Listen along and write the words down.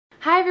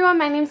Hi everyone,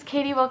 my name's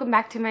Katie. Welcome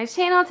back to my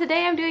channel.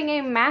 Today I'm doing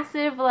a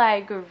massive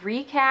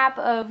recap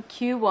of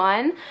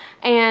Q1,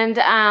 and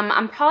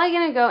I'm probably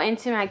going to go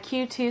into my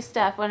Q2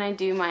 stuff when I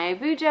do my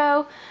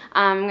Bujo.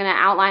 I'm going to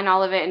outline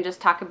all of it and just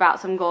talk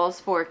about some goals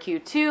for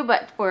Q2,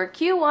 but for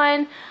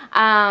Q1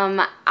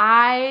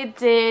 I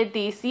did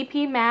the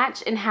CP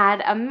match and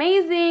had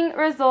amazing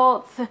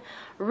results.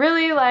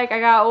 Really, I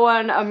got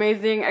one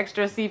amazing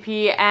extra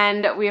CP,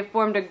 and we have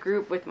formed a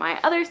group with my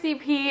other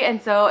CP,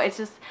 and so it's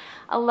just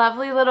a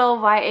lovely little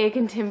YA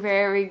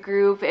contemporary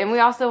group, and we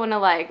also want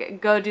to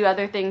go do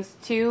other things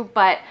too,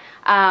 but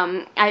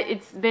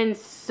it's been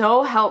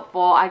so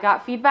helpful. I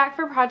got feedback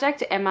for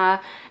Project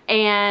Emma,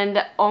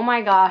 and oh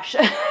my gosh,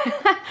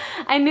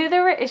 I knew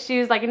there were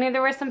issues, I knew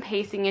there were some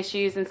pacing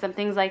issues and some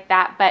things like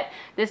that, but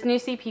this new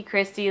CP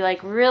Christy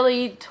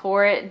really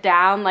tore it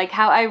down,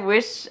 how I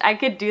wish I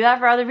could do that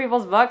for other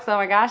people's books. Oh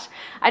my gosh,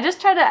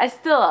 I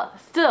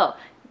still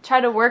try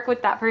to work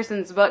with that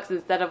person's books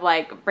instead of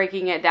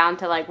breaking it down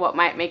to what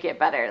might make it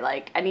better.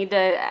 I need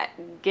to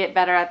get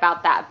better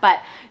about that,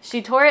 but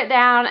she tore it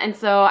down, and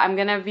so I'm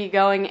gonna be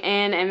going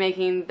in and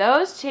making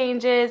those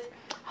changes.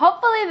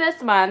 Hopefully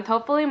this month,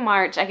 hopefully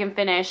March, I can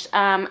finish.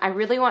 I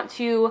really want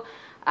to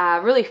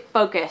really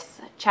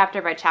focus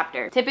chapter by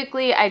chapter.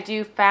 Typically I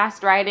do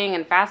fast writing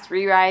and fast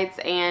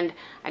rewrites, and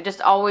I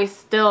just always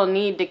still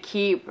need to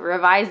keep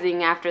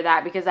revising after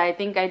that because I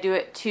think I do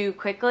it too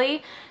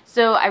quickly.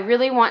 So I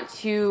really want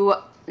to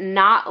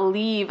not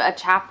leave a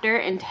chapter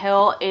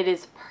until it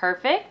is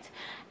perfect,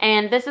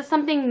 and this is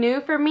something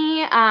new for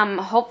me.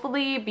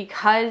 Hopefully,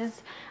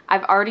 because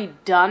I've already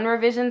done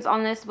revisions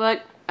on this book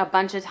a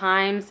bunch of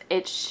times,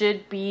 it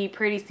should be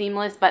pretty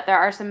seamless, but there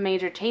are some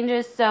major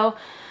changes, so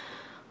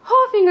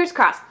oh, fingers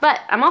crossed.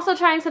 But I'm also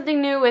trying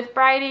something new with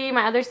Bridie,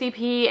 my other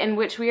CP, in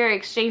which we are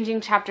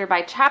exchanging chapter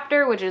by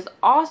chapter, which is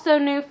also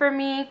new for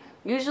me.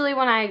 Usually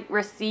when I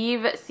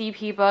receive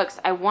CP books,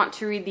 I want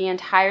to read the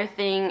entire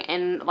thing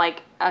in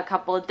a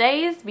couple of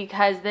days,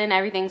 because then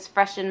everything's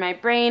fresh in my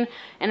brain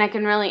and I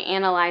can really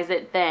analyze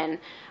it then.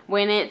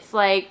 When it's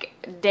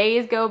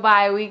days go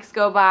by, weeks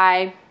go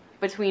by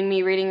between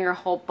me reading your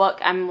whole book,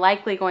 I'm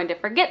likely going to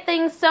forget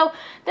things. So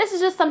this is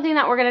just something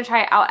that we're going to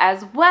try out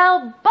as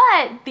well.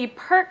 But the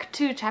perk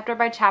to chapter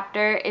by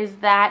chapter is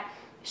that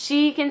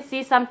she can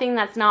see something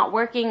that's not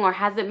working or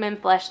hasn't been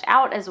fleshed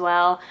out as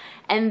well,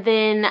 and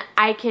then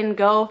I can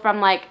go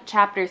from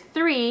chapter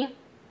 3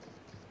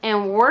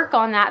 and work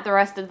on that the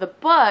rest of the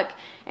book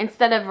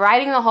instead of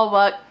writing the whole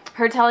book,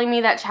 her telling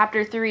me that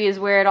chapter 3 is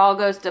where it all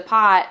goes to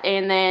pot,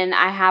 and then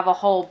I have a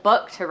whole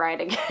book to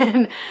write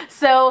again.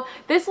 So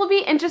this will be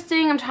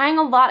interesting. I'm trying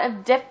a lot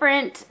of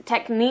different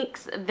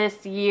techniques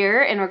this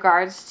year in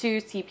regards to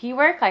CP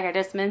work, like I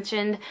just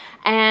mentioned,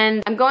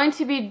 and I'm going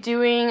to be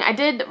doing, I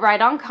did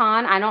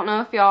WriteOnCon. I don't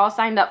know if y'all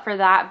signed up for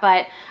that,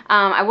 but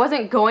I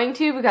wasn't going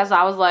to because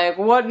I was like,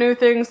 what new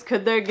things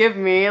could they give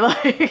me?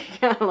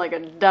 Like a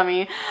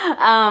dummy.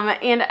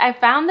 And I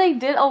found they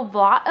did a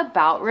lot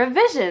about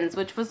revisions,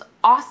 which was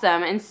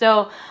awesome. And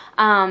so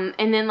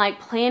and then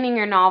planning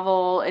your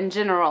novel in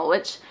general,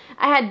 which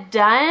I had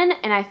done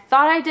and I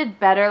thought I did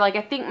better.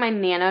 I think my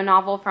nano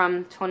novel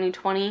from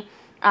 2020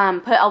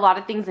 put a lot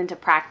of things into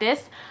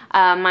practice.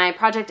 My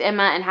Project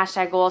Emma and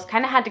hashtag goals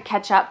kind of had to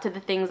catch up to the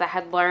things I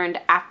had learned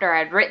after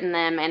I'd written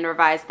them and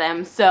revised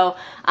them. So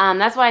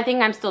that's why I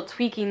think I'm still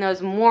tweaking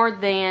those more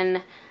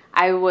than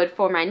I would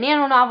for my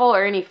nano novel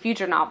or any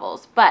future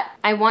novels. But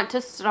I want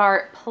to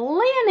start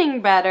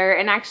planning better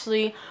and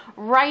actually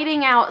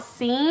writing out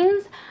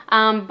scenes.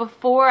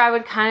 Before I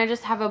would kind of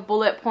just have a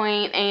bullet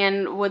point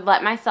and would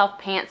let myself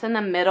pants in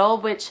the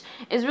middle, which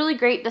is really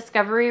great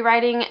discovery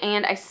writing,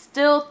 and I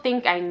still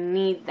think I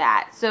need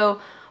that. So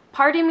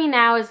part of me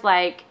now is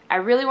I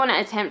really want to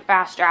attempt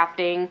fast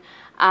drafting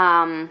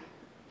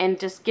and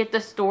just get the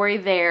story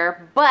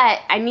there, but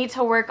I need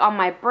to work on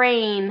my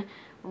brain,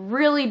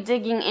 really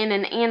digging in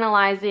and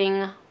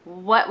analyzing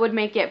what would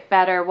make it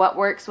better, what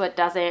works, what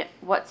doesn't,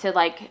 what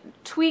to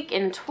tweak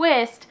and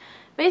twist.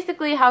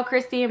 Basically how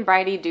Christy and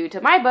Bridie do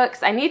to my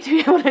books, I need to be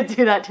able to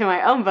do that to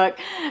my own book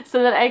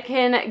so that I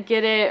can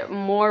get it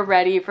more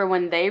ready for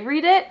when they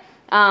read it.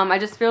 I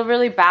just feel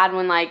really bad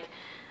when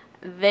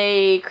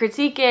they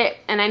critique it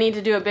and I need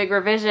to do a big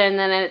revision,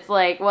 and it's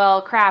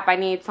well crap, I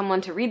need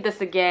someone to read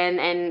this again,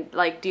 and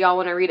do y'all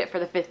want to read it for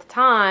the 5th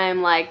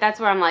time? That's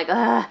where I'm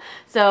ugh.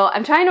 So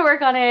I'm trying to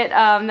work on it.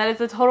 That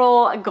is a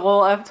total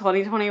goal of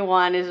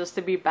 2021, is just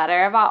to be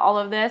better about all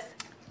of this.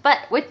 But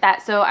with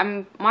that, so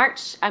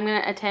March, I'm going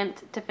to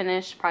attempt to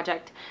finish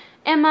Project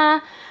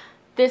Emma,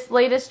 this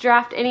latest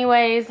draft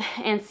anyways,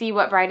 and see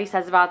what Bridie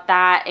says about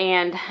that.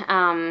 And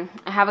I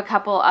have a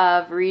couple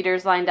of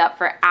readers lined up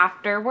for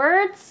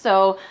afterwards,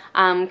 so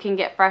can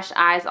get fresh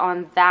eyes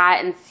on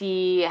that and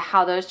see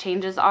how those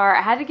changes are.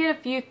 I had to get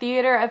a few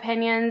theater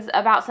opinions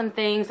about some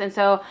things, and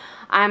so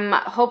I'm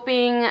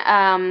hoping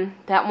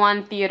that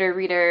one theater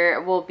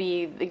reader will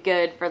be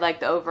good for like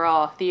the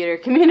overall theater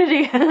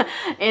community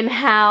and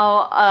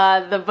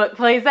how the book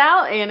plays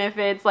out, and if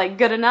it's like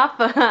good enough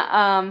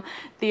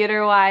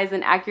theater wise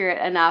and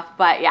accurate enough.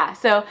 But yeah,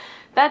 so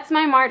that's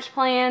my March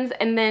plans.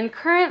 And then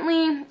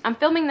currently, I'm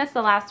filming this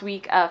the last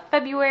week of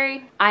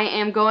February. I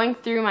am going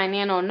through my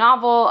Nano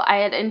novel. I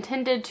had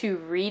intended to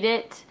read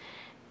it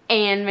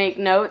and make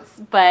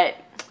notes, but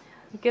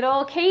good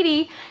old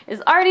Katie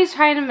is already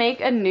trying to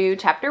make a new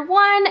chapter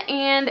 1,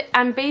 and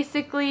I'm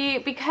basically,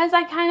 because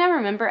I kind of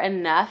remember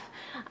enough,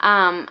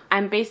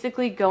 I'm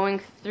basically going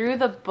through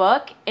the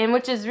book, and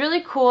which is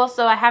really cool.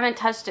 So I haven't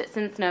touched it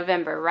since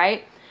November,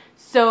 right?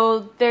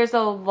 So there's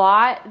a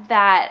lot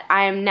that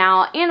I am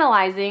now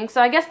analyzing.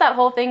 So I guess that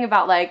whole thing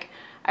about like,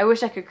 I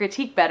wish I could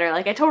critique better,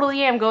 like I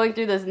totally am going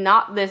through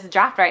this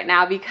draft right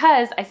now,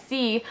 because I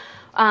see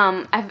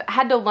I've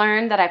had to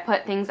learn that I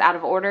put things out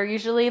of order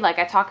usually. Like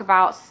I talk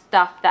about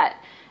stuff that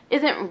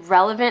isn't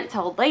relevant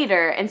till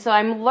later, and so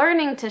I'm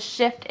learning to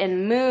shift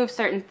and move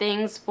certain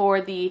things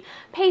for the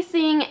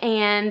pacing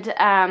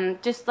and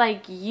just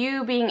like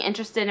you being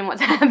interested in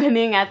what's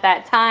happening at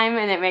that time,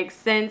 and it makes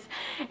sense.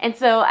 And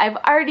so I've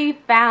already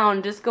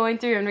found, just going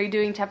through and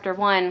redoing chapter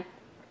 1,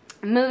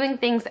 moving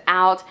things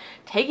out,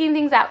 taking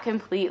things out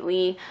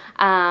completely.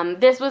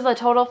 This was a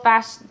total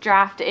fast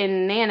draft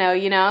in Nano,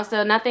 you know,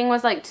 so nothing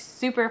was like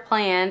super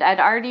planned. I'd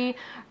already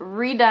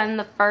redone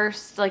the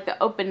first, like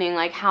the opening,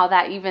 like how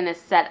that even is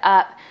set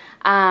up,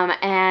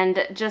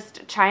 and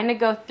just trying to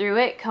go through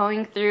it,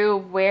 going through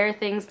where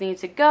things need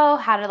to go,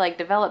 how to like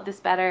develop this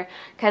better,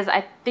 because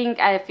I think,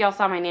 if y'all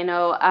saw my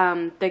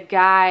Nano, the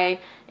guy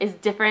is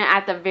different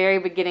at the very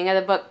beginning of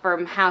the book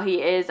from how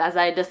he is as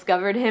I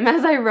discovered him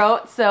as I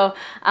wrote. So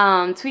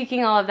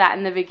tweaking all of that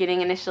in the beginning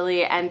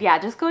initially, and yeah,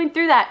 just going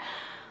through that.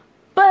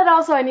 But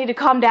also I need to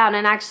calm down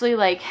and actually,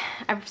 like,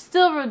 I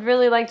still would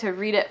really like to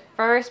read it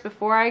first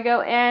before I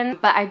go in,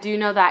 but I do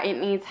know that it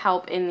needs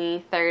help in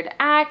the 3rd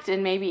act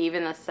and maybe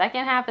even the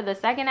 2nd half of the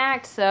 2nd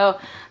act. So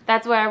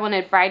that's where I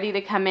wanted Bridie to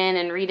come in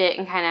and read it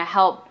and kind of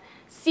help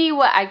see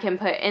what I can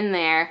put in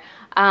there.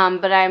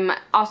 But I'm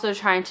also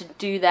trying to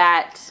do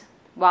that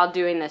while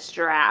doing this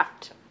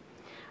draft.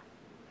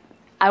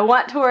 I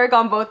want to work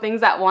on both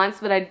things at once,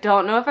 but I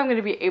don't know if I'm going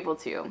to be able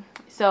to.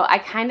 So I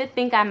kind of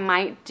think I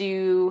might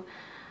do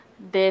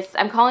this,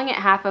 I'm calling it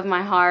Half of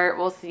My Heart,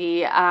 we'll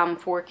see,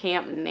 for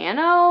Camp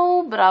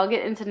Nano, but I'll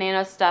get into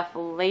Nano stuff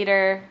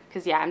later,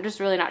 because yeah, I'm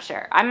just really not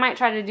sure. I might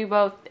try to do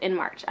both in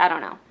March, I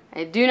don't know.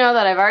 I do know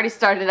that I've already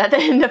started at the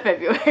end of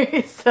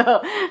February,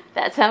 so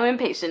that's how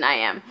impatient I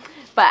am.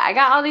 But I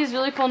got all these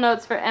really cool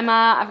notes for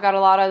Emma. I've got a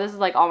lot of, this is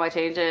like all my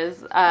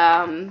changes,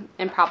 and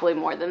probably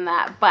more than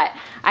that. But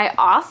I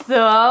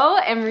also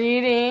am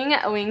reading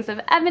Wings of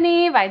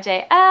Ebony by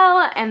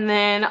J.L. And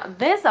then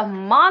this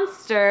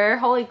monster,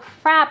 holy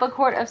crap, A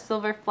Court of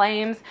Silver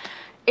Flames.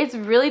 It's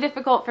really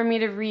difficult for me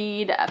to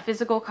read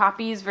physical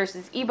copies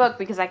versus ebook,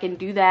 because I can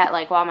do that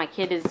like while my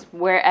kid is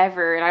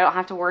wherever, and I don't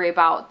have to worry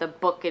about the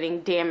book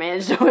getting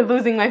damaged or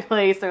losing my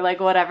place or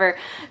like whatever.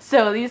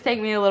 So these take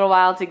me a little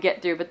while to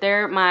get through, but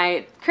they're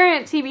my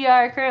current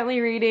TBR, currently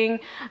reading.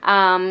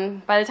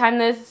 By the time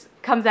this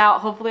comes out,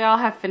 hopefully I'll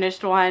have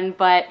finished one,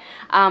 but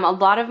a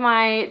lot of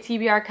my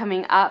TBR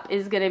coming up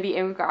is going to be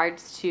in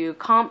regards to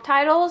comp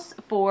titles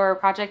for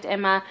Project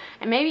Emma,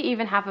 and maybe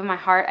even Half of My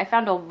Heart. I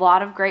found a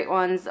lot of great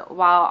ones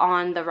while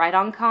on the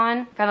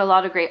WriteOnCon. Found a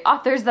lot of great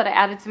authors that I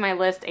added to my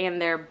list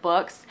and their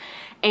books.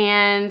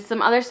 And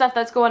some other stuff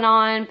that's going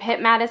on.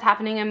 Pit Mat is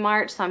happening in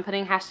March, so I'm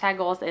putting hashtag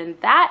goals in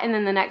that, and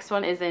then the next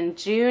one is in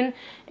June.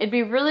 It'd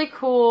be really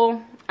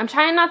cool. I'm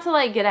trying not to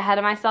like get ahead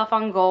of myself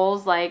on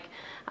goals, like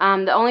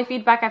the only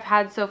feedback I've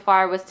had so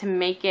far was to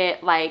make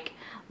it like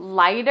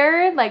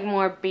lighter, like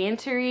more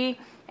bantery,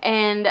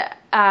 and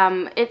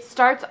it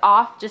starts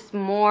off just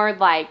more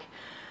like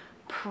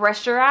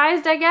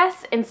pressurized, I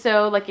guess, and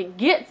so like it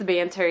gets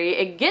bantery,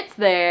 it gets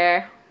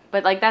there,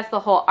 but like that's the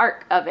whole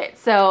arc of it.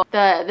 So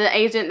the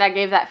agent that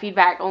gave that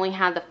feedback only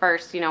had the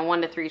first, you know,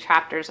 1 to 3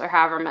 chapters or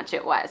however much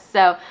it was.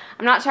 So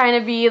I'm not trying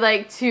to be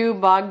like too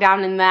bogged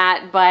down in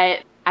that,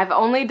 but I've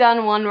only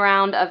done 1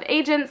 round of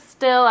agents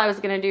still. I was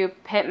going to do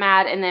Pit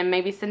Mat and then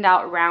maybe send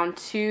out round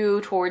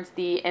 2 towards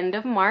the end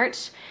of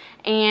March.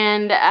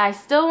 And I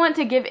still want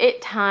to give it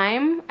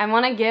time. I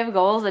want to give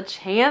goals a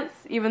chance,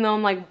 even though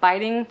I'm like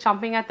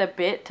chomping at the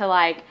bit to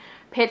like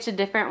pitch a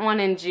different one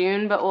in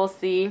June, but we'll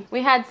see.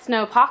 We had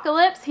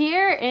snowpocalypse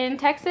here in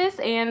Texas,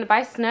 and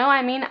by snow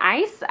I mean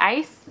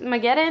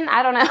ice-mageddon,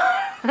 I don't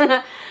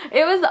know.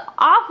 It was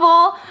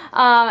awful.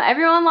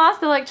 Everyone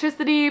lost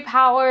electricity,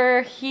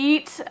 power,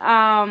 heat.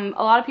 A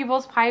lot of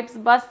people's pipes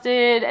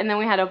busted, and then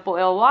we had a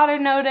boil water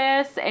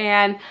notice,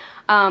 and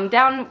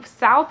down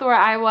south where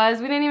I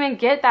was, we didn't even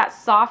get that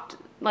soft,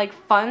 like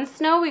fun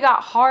snow. We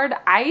got hard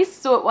ice,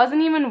 so it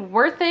wasn't even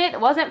worth it. It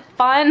wasn't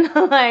fun.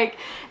 Like,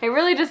 it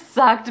really just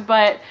sucked,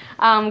 but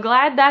I'm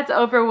glad that's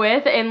over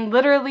with. And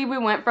literally we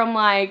went from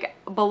like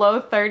below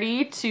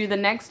 30 to the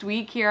next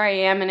week here I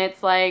am, and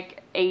it's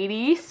like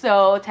 80,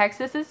 so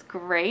Texas is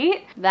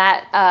great.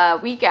 That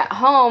week at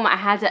home I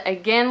had to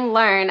again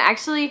learn,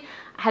 actually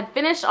had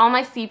finished all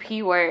my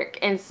CP work,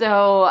 and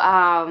so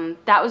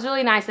that was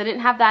really nice. I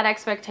didn't have that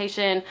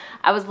expectation.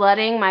 I was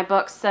letting my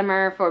books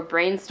simmer for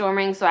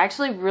brainstorming, so I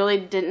actually really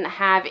didn't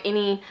have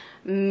any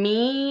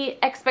me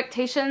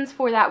expectations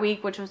for that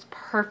week, which was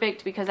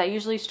perfect because I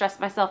usually stress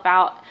myself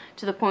out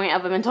to the point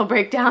of a mental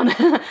breakdown.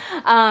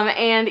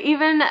 And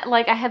even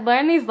like I had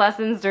learned these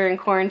lessons during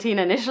quarantine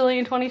initially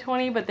in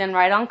 2020, but then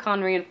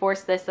WriteOnCon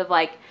reinforced this of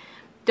like,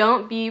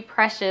 don't be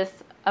precious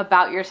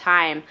about your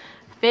time.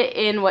 Fit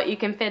in what you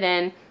can fit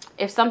in.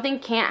 If something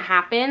can't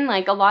happen,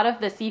 like a lot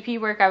of the CP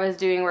work I was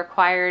doing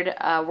required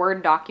a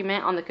Word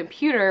document on the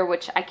computer,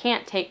 which I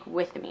can't take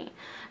with me.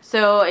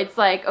 So it's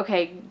like,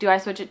 okay, do I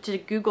switch it to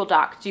Google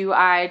Doc? Do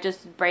I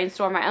just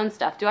brainstorm my own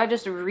stuff? Do I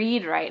just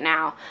read right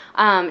now?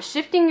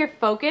 Shifting your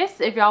focus,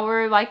 if y'all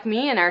were like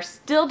me and are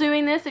still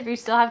doing this, if you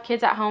still have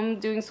kids at home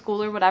doing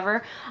school or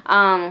whatever,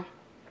 I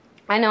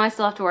know I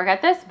still have to work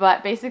at this,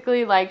 but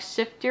basically like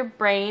shift your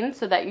brain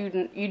so that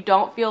you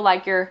don't feel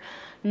like you're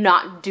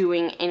not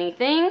doing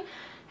anything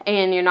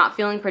and you're not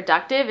feeling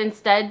productive.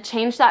 Instead,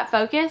 change that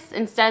focus.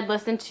 Instead,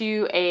 listen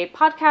to a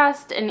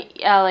podcast and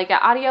like an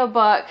audio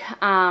book,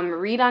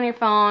 read on your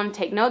phone,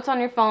 take notes on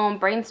your phone,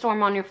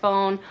 brainstorm on your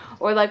phone,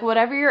 or like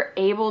whatever you're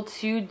able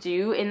to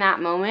do in that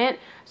moment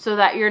so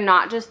that you're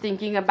not just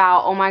thinking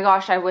about, oh my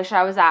gosh, I wish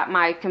I was at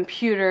my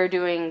computer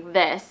doing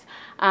this.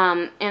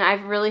 And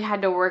I've really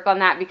had to work on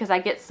that because I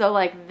get so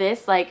like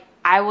this, like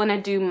I want to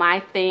do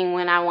my thing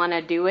when I want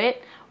to do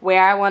it,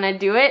 where I want to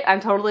do it. I'm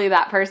totally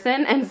that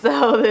person. And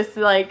so this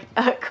like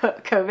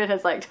COVID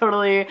has like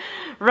totally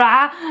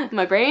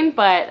my brain,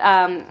 but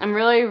I'm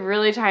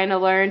really trying to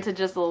learn to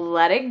just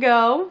let it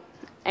go.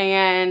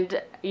 And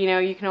you know,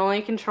 you can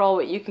only control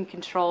what you can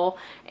control,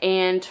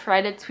 and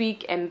try to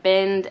tweak and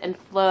bend and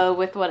flow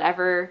with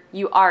whatever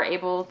you are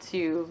able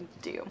to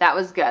do. That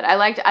was good.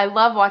 I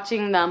love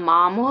watching the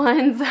mom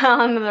ones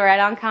on the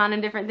WriteOnCon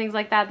and different things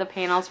like that, the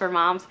panels for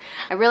moms.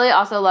 I really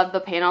also love the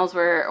panels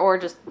or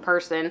just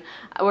person,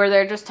 where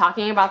they're just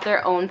talking about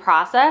their own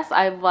process.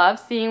 I love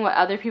seeing what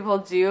other people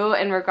do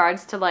in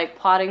regards to like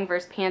plotting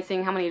versus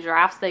pantsing, how many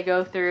drafts they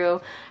go through,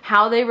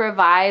 how they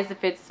revise,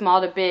 if it's small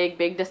to big,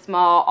 big to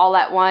small, all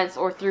at once,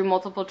 or through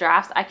multiple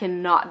drafts. I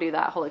cannot do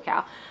that, holy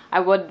cow. I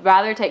would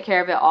rather take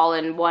care of it all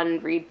in one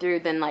read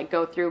through than like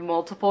go through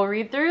multiple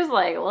read throughs,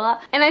 like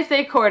what? And I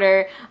say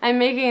quarter, I'm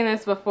making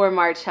this before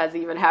March has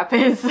even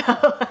happened, so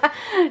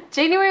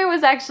January,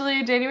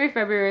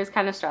 February was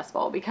kind of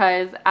stressful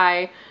because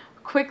I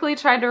quickly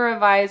tried to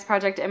revise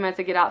Project Emma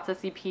to get out to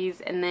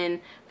CPs and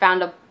then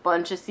found a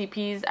bunch of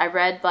CPs. I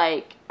read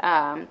like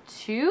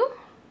two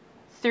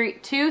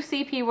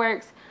CP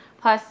works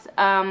plus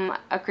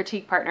a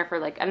critique partner for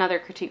like another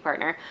critique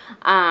partner,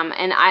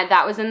 and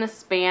that was in the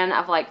span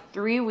of like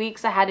 3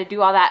 weeks. I had to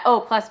do all that.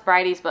 Oh, plus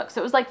Bridie's book, so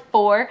it was like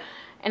 4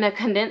 in a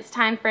condensed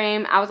time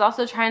frame. I was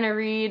also trying to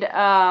read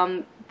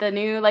the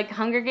new like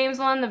Hunger Games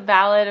one, the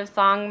Ballad of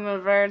Song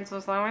of Birds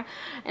and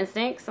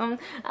Snakes.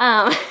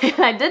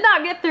 I did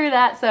not get through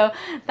that, so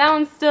that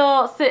one's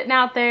still sitting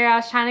out there. I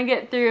was trying to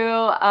get through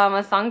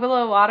A Song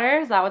Below Water,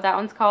 is that what that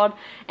one's called?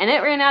 And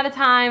it ran out of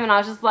time, and I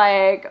was just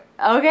like,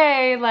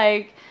 okay,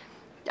 like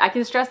I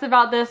can stress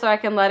about this or I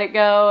can let it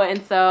go.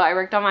 And so I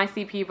worked on my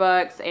CP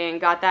books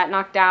and got that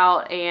knocked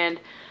out, and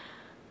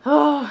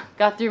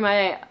got through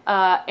my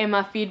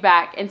Emma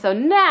feedback. And so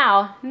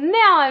now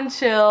I'm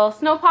chill.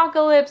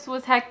 Snowpocalypse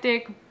was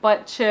hectic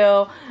but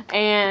chill,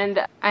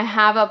 and I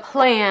have a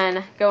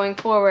plan going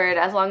forward.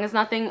 As long as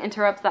nothing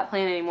interrupts that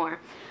plan anymore,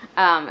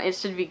 it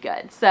should be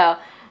good. So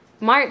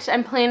March,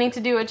 I'm planning to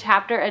do a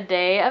chapter a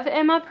day of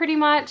Emma pretty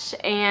much,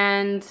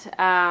 and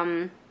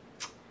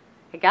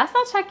I guess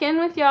I'll check in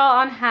with y'all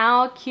on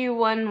how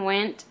Q1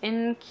 went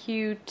in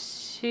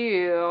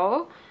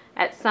Q2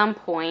 at some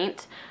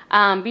point.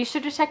 Be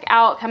sure to check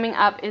out, coming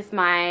up is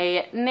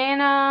my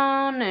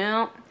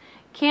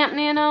Camp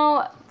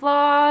Nano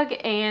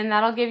vlog, and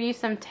that'll give you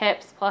some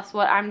tips plus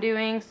what I'm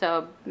doing,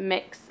 so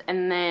mix.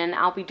 And then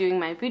I'll be doing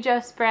my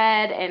Bujo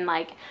spread and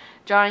like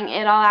drawing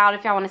it all out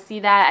if y'all want to see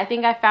that. I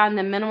think I found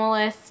the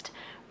minimalist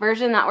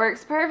version that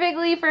works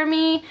perfectly for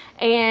me,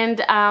 and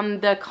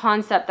the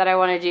concept that I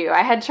want to do.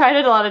 I had tried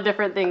a lot of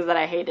different things that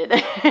I hated,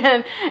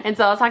 and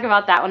so I'll talk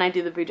about that when I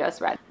do the Bujo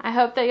spread. I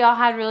hope that y'all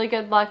had really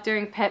good luck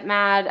during Pit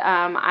Mad.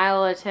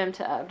 I'll attempt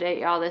to update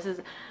y'all. This is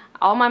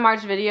all my March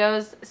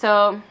videos,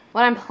 so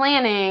what I'm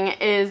planning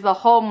is the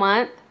whole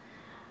month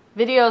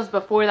videos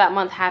before that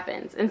month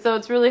happens, and so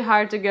it's really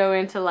hard to go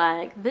into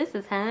like, this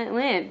is how it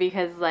went,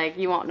 because like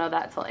you won't know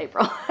that till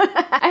April.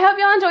 I hope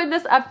y'all enjoyed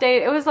this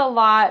update. It was a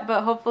lot,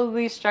 but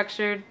hopefully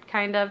structured,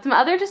 kind of. Some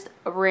other just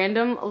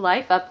random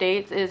life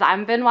updates is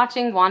I've been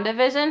watching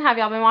WandaVision. Have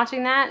y'all been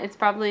watching that? It's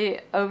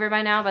probably over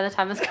by now by the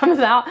time this comes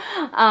out.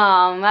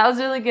 That was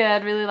really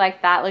good. Really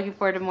liked that. Looking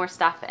forward to more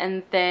stuff.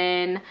 And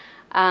then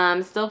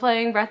still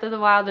playing Breath of the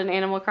Wild and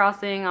Animal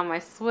Crossing on my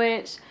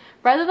Switch.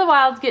 Breath of the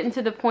Wild's getting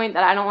to the point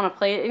that I don't want to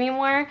play it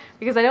anymore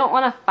because I don't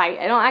want to fight.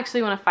 I don't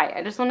actually want to fight.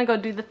 I just want to go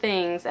do the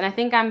things, and I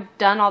think I'm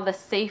done all the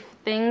safe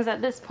things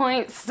at this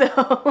point, so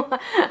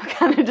I'm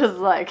kind of just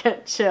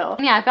like chill.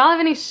 Yeah, if y'all have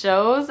any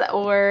shows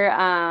or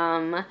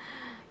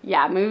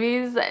yeah,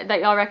 movies that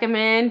y'all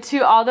recommend, To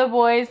All the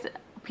Boys,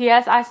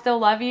 P.S. I Still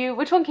Love You.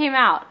 Which one came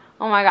out?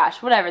 oh my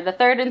gosh, whatever, the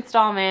third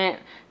installment.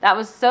 That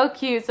was so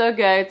cute, so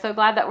good. So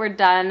glad that we're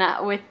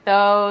done with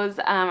those.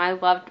 I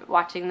loved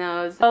watching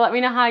those. So let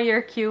me know how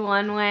your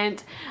Q1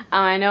 went.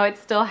 I know it's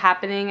still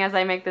happening as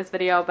I make this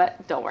video,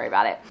 but don't worry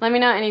about it. Let me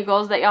know any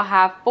goals that y'all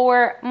have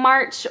for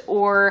March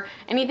or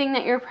anything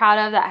that you're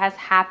proud of that has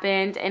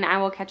happened, and I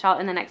will catch y'all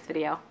in the next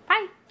video.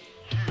 Bye!